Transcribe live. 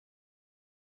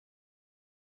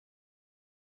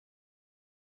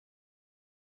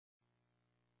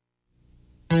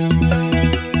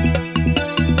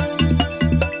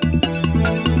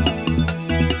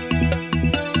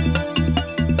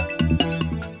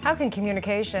How can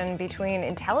communication between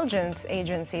intelligence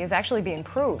agencies actually be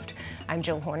improved? I'm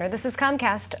Jill Horner. This is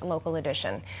Comcast Local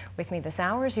Edition. With me this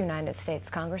hour is United States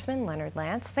Congressman Leonard.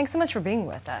 Thanks so much for being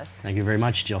with us. Thank you very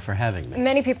much, Jill, for having me.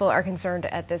 Many people are concerned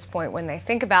at this point when they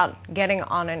think about getting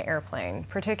on an airplane,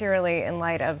 particularly in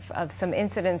light of some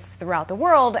incidents throughout the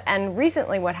world and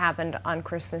recently what happened on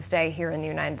Christmas Day here in the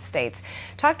United States.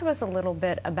 Talk to us a little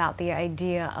bit about the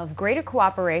idea of greater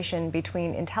cooperation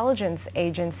between intelligence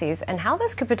agencies and how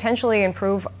this could potentially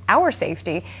improve our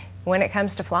safety when it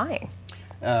comes to flying.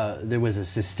 There was a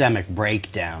systemic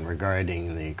breakdown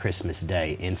regarding the Christmas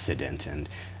Day incident, and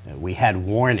we had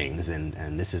warnings,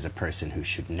 and this is a person who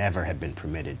should never have been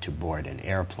permitted to board an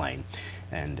airplane.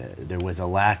 And there was a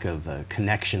lack of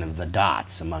connection of the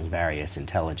dots among various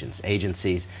intelligence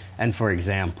agencies. And for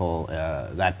example,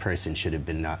 that person should have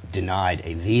been denied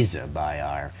a visa by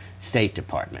our State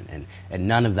Department. And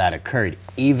none of that occurred,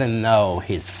 even though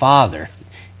his father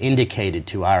indicated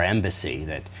to our embassy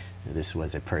that this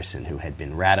was a person who had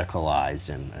been radicalized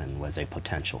and was a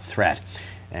potential threat.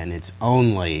 And it's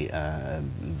only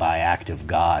by act of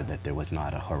God that there was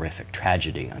not a horrific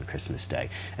tragedy on Christmas Day.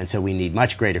 And so we need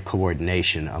much greater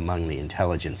coordination among the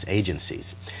intelligence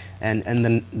agencies. And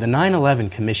the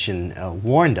 9/11 Commission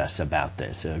warned us about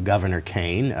this. Governor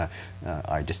Kane,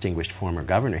 our distinguished former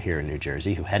governor here in New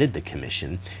Jersey, who headed the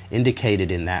commission,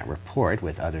 indicated in that report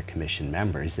with other commission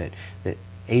members that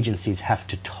agencies have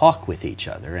to talk with each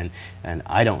other, and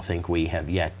I don't think we have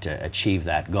yet achieved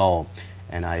that goal.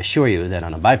 And I assure you that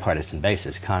on a bipartisan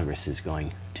basis, Congress is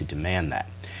going to demand that.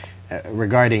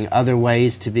 Regarding other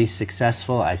ways to be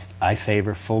successful, I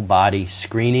favor full-body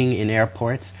screening in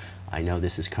airports. I know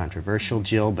this is controversial,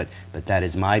 Jill, but that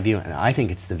is my view, and I think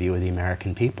it's the view of the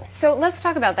American people. So let's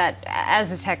talk about that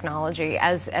as a technology,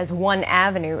 as one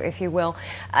avenue, if you will.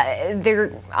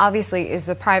 There obviously is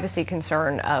the privacy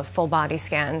concern of full-body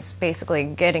scans, basically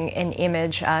getting an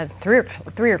image through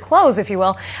your clothes, if you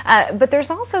will. But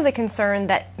there's also the concern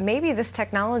that maybe this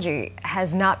technology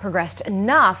has not progressed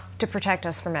enough to protect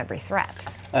us from every threat.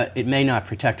 It may not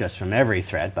protect us from every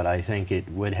threat, but I think it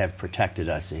would have protected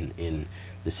us in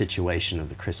the situation of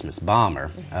the Christmas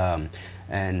bomber. I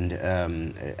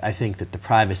think that the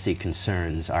privacy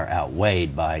concerns are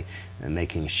outweighed by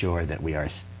making sure that we are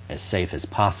as safe as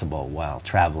possible while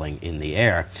traveling in the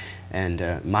air.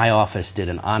 And my office did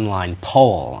an online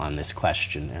poll on this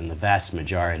question, and the vast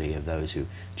majority of those who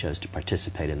chose to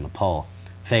participate in the poll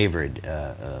favored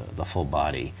the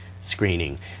full-body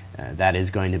screening. That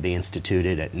is going to be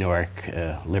instituted at Newark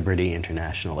Liberty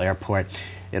International Airport.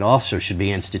 It also should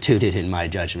be instituted, in my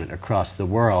judgment, across the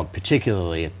world,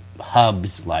 particularly at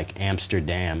hubs like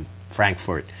Amsterdam,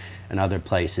 Frankfurt, and other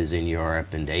places in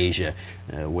Europe and Asia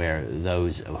where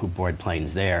those who board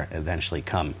planes there eventually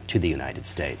come to the United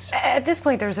States. At this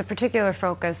point, there's a particular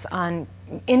focus on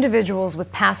individuals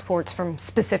with passports from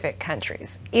specific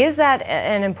countries. Is that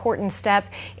an important step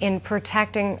in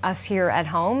protecting us here at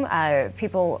home,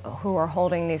 people who are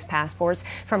holding these passports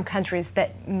from countries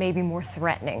that may be more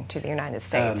threatening to the United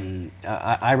States?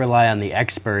 I rely on the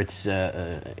experts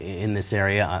in this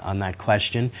area on that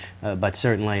question, but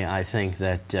certainly I think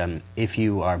that if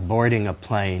you are boarding a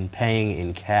plane, paying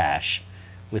in cash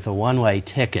with a one-way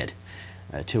ticket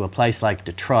to a place like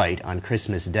Detroit on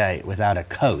Christmas Day without a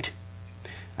coat,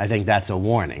 I think that's a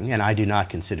warning, and I do not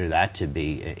consider that to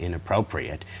be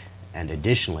inappropriate. And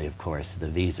additionally, of course, the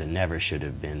visa never should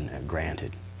have been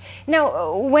granted.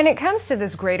 Now, when it comes to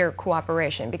this greater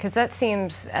cooperation, because that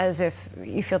seems as if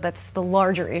you feel that's the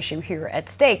larger issue here at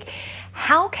stake,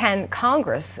 how can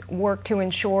Congress work to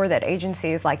ensure that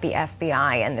agencies like the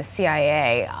FBI and the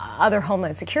CIA, other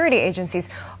Homeland Security agencies,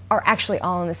 are actually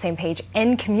all on the same page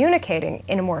and communicating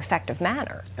in a more effective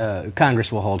manner? Congress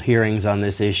will hold hearings on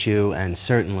this issue, and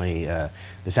certainly the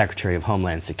Secretary of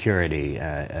Homeland Security,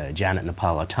 Janet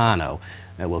Napolitano,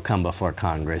 will come before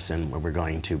Congress, and we're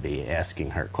going to be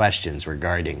asking her questions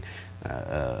regarding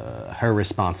her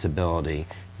responsibility.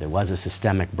 There was a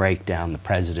systemic breakdown. The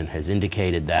President has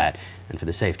indicated that, and for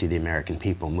the safety of the American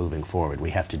people moving forward,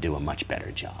 we have to do a much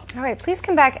better job. All right, please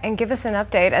come back and give us an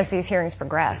update as these hearings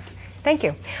progress. Thank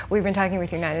you. We've been talking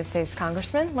with United States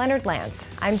Congressman Leonard.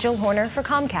 I'm Jill Horner for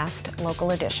Comcast Local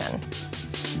Edition.